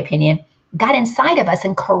 in my opinion, got inside of us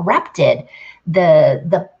and corrupted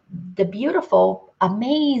the beautiful,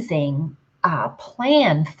 amazing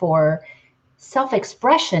plan for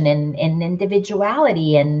self-expression and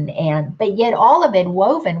individuality, but yet all of it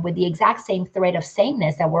woven with the exact same thread of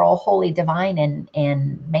sameness, that we're all wholly divine and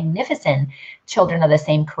magnificent children of the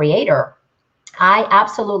same Creator. I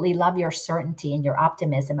absolutely love your certainty and your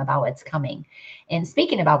optimism about what's coming. And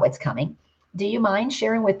speaking about what's coming, do you mind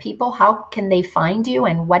sharing with people how can they find you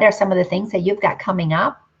and what are some of the things that you've got coming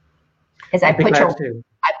up? As I put your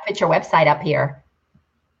website up here.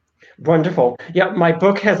 Wonderful. Yeah, my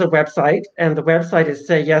book has a website, and the website is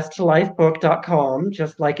sayyestolifebook.com,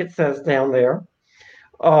 just like it says down there.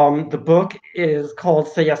 The book is called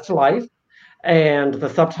Say Yes to Life, and the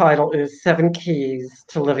subtitle is 7 Keys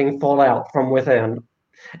to Living Full Out from Within.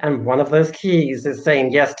 And one of those keys is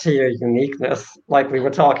saying yes to your uniqueness, like we were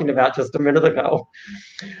talking about just a minute ago.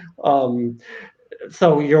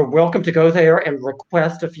 So you're welcome to go there and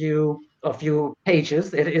request a few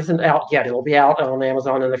pages. It isn't out yet. It'll be out on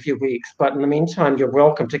Amazon in a few weeks. But in the meantime, you're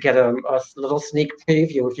welcome to get a little sneak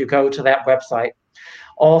preview if you go to that website.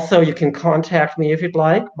 Also, you can contact me if you'd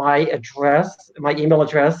like. My email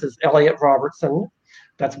address is Elliot Robertson,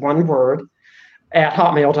 that's one word, at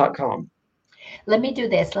hotmail.com. Let me do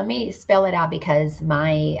this. Let me spell it out, because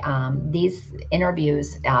my these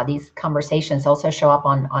interviews, these conversations also show up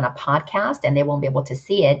on a podcast, and they won't be able to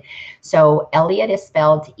see it. So Elliot is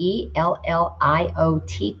spelled Elliott,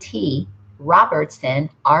 Robertson, Robertson,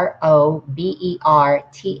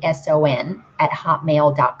 at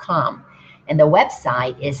hotmail.com. And the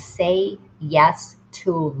website is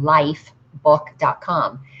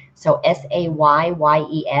sayyestolifebook.com. So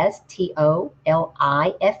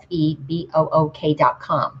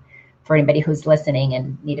sayyestolifebook.com, for anybody who's listening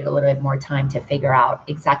and needed a little bit more time to figure out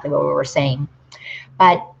exactly what we were saying.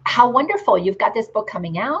 But how wonderful, you've got this book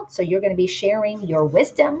coming out. So you're going to be sharing your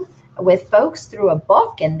wisdom with folks through a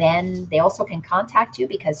book, and then they also can contact you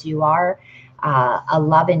because you are a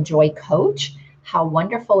love and joy coach. How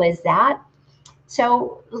wonderful is that?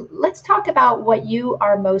 So let's talk about what you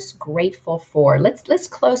are most grateful for. Let's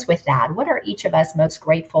close with that. What are each of us most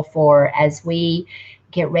grateful for as we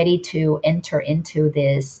get ready to enter into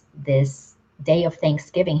this day of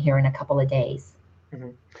Thanksgiving here in a couple of days? Mm-hmm.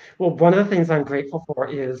 Well, one of the things I'm grateful for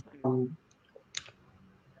is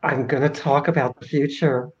I'm going to talk about the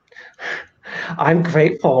future. I'm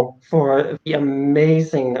grateful for the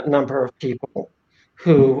amazing number of people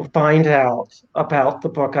who find out about the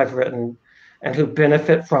book I've written, and who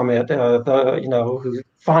benefit from it, who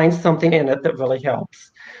find something in it that really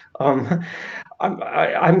helps. Um,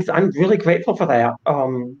 I'm really grateful for that.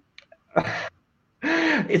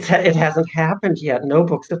 It hasn't happened yet. No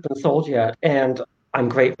books have been sold yet, and I'm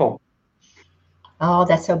grateful. Oh,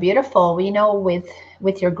 that's so beautiful. Well,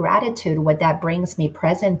 with your gratitude, what that brings me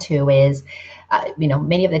present to is,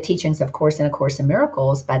 many of the teachings, of course, in A Course in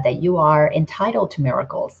Miracles, but that you are entitled to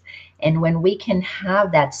miracles. And when we can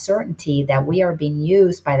have that certainty that we are being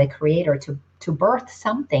used by the Creator to birth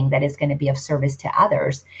something that is going to be of service to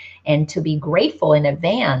others, and to be grateful in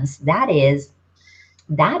advance, that is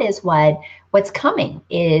what's coming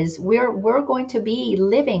is we're going to be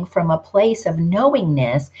living from a place of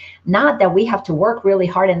knowingness, not that we have to work really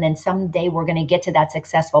hard and then someday we're going to get to that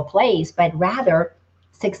successful place, but rather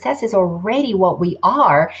success is already what we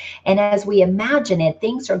are. And as we imagine it,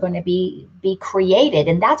 things are going to be created,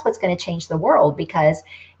 and that's what's going to change the world. Because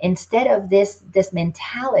instead of this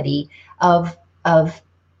mentality of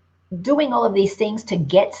doing all of these things to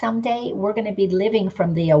get someday, we're going to be living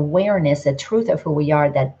from the awareness, the truth of who we are,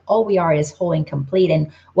 that all we are is whole and complete. And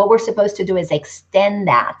what we're supposed to do is extend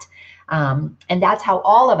that. And that's how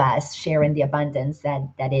all of us share in the abundance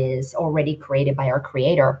that is already created by our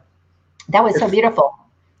Creator. That was so It's beautiful.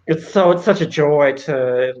 it's such a joy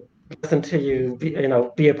to listen to you,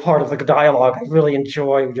 be a part of the dialogue. I really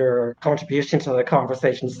enjoy your contribution to the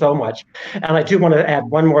conversation so much. And I do want to add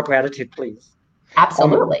one more gratitude, please. Um,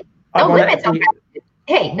 Absolutely. I No want to limits on gratitude.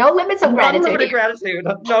 Hey, no limits on gratitude unlimited here. gratitude.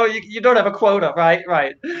 No, you don't have a quota, right?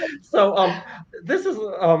 Right. So, this is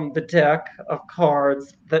the deck of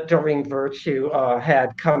cards that Doreen Virtue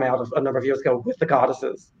had come out of a number of years ago with the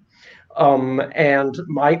goddesses. And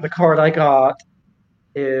the card I got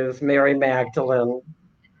is Mary Magdalene.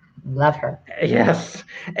 Love her. Yes.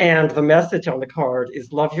 And the message on the card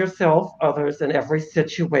is love yourself, others, in every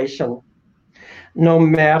situation, no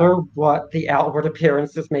matter what the outward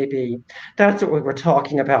appearances may be. That's what we were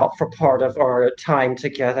talking about for part of our time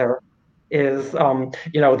together. Is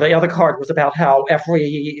the other card was about how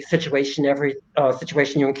every situation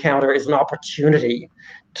you encounter is an opportunity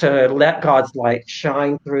to let God's light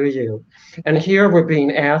shine through you. And here we're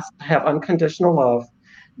being asked to have unconditional love,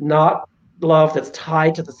 not love that's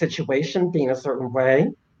tied to the situation being a certain way.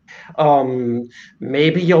 um,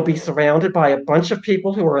 Maybe you'll be surrounded by a bunch of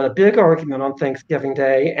people who are in a big argument on Thanksgiving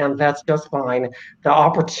Day, and that's just fine. The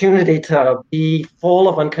opportunity to be full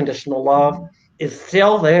of unconditional love is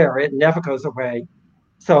still there, it never goes away.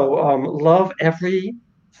 So, love every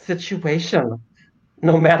situation,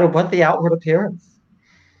 no matter what the outward appearance.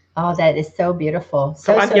 Oh, that is so beautiful.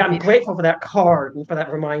 So, So, so I'm beautiful. grateful for that card and for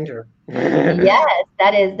that reminder. Yes,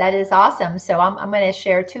 that is awesome. So I'm going to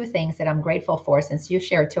share two things that I'm grateful for. Since you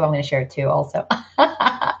shared two, I'm going to share two also.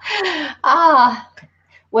 Ah,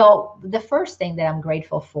 well, the first thing that I'm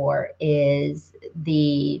grateful for is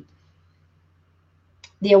the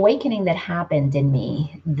awakening that happened in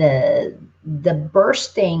me, the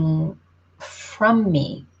bursting from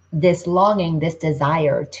me, this longing, this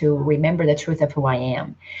desire to remember the truth of who I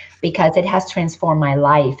am, because it has transformed my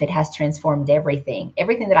life. It has transformed everything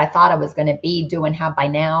that I thought I was going to be, do, and have by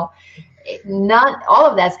now. Not all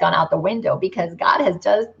of that's gone out the window, because God has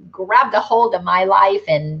just grabbed a hold of my life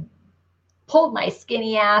and pulled my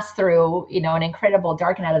skinny ass through, an incredible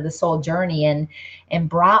dark night of the soul journey, and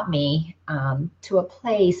brought me to a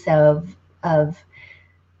place of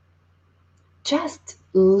just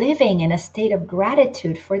living in a state of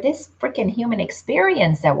gratitude for this freaking human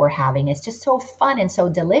experience that we're having. It's just so fun and so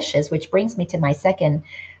delicious, which brings me to my second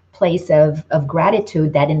place of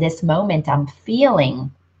gratitude, that in this moment I'm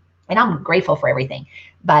feeling, and I'm grateful for everything.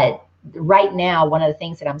 But right now, one of the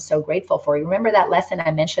things that I'm so grateful for, you remember that lesson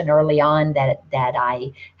I mentioned early on, that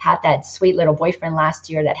I had that sweet little boyfriend last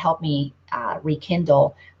year that helped me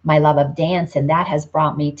rekindle my love of dance, and that has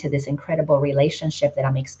brought me to this incredible relationship that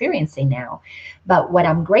I'm experiencing now. But what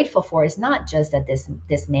I'm grateful for is not just that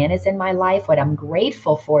this man is in my life. What I'm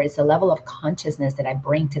grateful for is the level of consciousness that I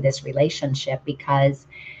bring to this relationship, because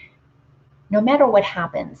no matter what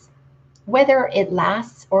happens, whether it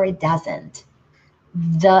lasts or it doesn't,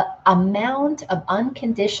 the amount of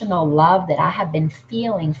unconditional love that I have been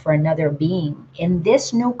feeling for another being in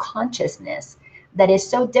this new consciousness, that is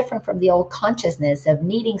so different from the old consciousness of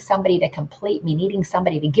needing somebody to complete me, needing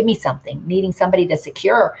somebody to give me something, needing somebody to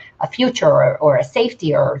secure a future, or a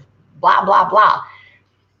safety, or blah, blah, blah.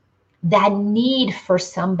 That need for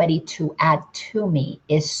somebody to add to me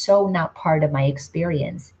is so not part of my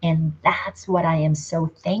experience. And that's what I am so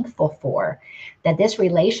thankful for, that this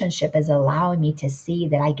relationship is allowing me to see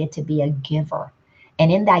that I get to be a giver.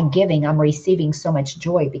 And in that giving, I'm receiving so much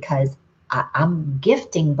joy, because I'm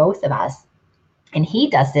gifting both of us And he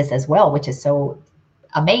does this as well, which is so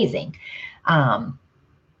amazing. Um,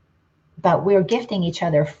 but we're gifting each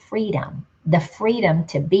other freedom, the freedom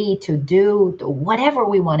to be, to do whatever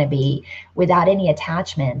we want to be without any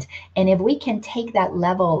attachment. And if we can take that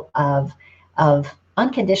level of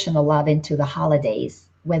unconditional love into the holidays,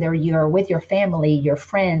 whether you're with your family, your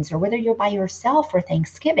friends, or whether you're by yourself for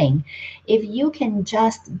Thanksgiving, if you can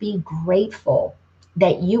just be grateful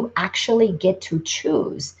that you actually get to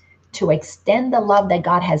choose to extend the love that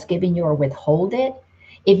God has given you or withhold it,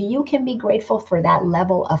 if you can be grateful for that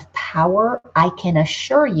level of power, I can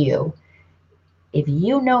assure you, if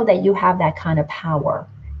you know that you have that kind of power,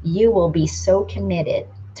 you will be so committed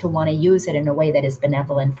to want to use it in a way that is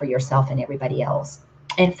benevolent for yourself and everybody else.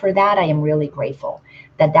 And for that, I am really grateful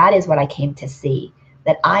that that is what I came to see,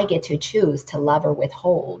 that I get to choose to love or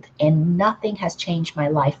withhold. And nothing has changed my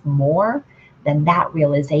life more than that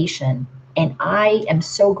realization. And I am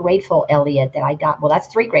so grateful, Elliot, that I got, well, that's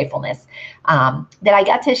three gratefulness, that I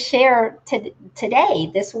got to share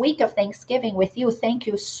today, this week of Thanksgiving with you. Thank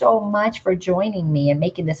you so much for joining me and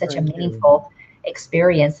making this such a Thank you. meaningful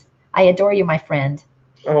experience. I adore you, my friend.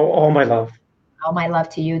 Oh, all my love. All my love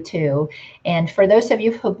to you too. And for those of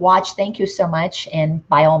you who've watched, thank you so much. And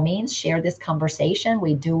by all means, share this conversation.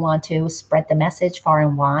 We do want to spread the message far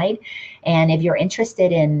and wide. And if you're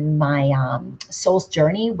interested in my soul's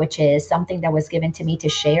journey, which is something that was given to me to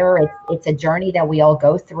share, it's a journey that we all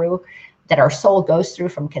go through, that our soul goes through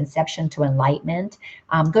from conception to enlightenment.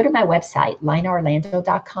 Go to my website,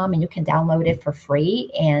 linaorlando.com, and you can download it for free.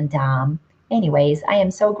 And anyways, I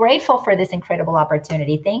am so grateful for this incredible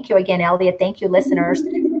opportunity. Thank you again, Elliot. Thank you, listeners.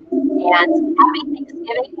 And happy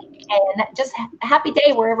Thanksgiving and just happy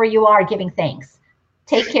day wherever you are giving thanks.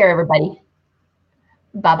 Take care, everybody.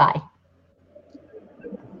 Bye-bye.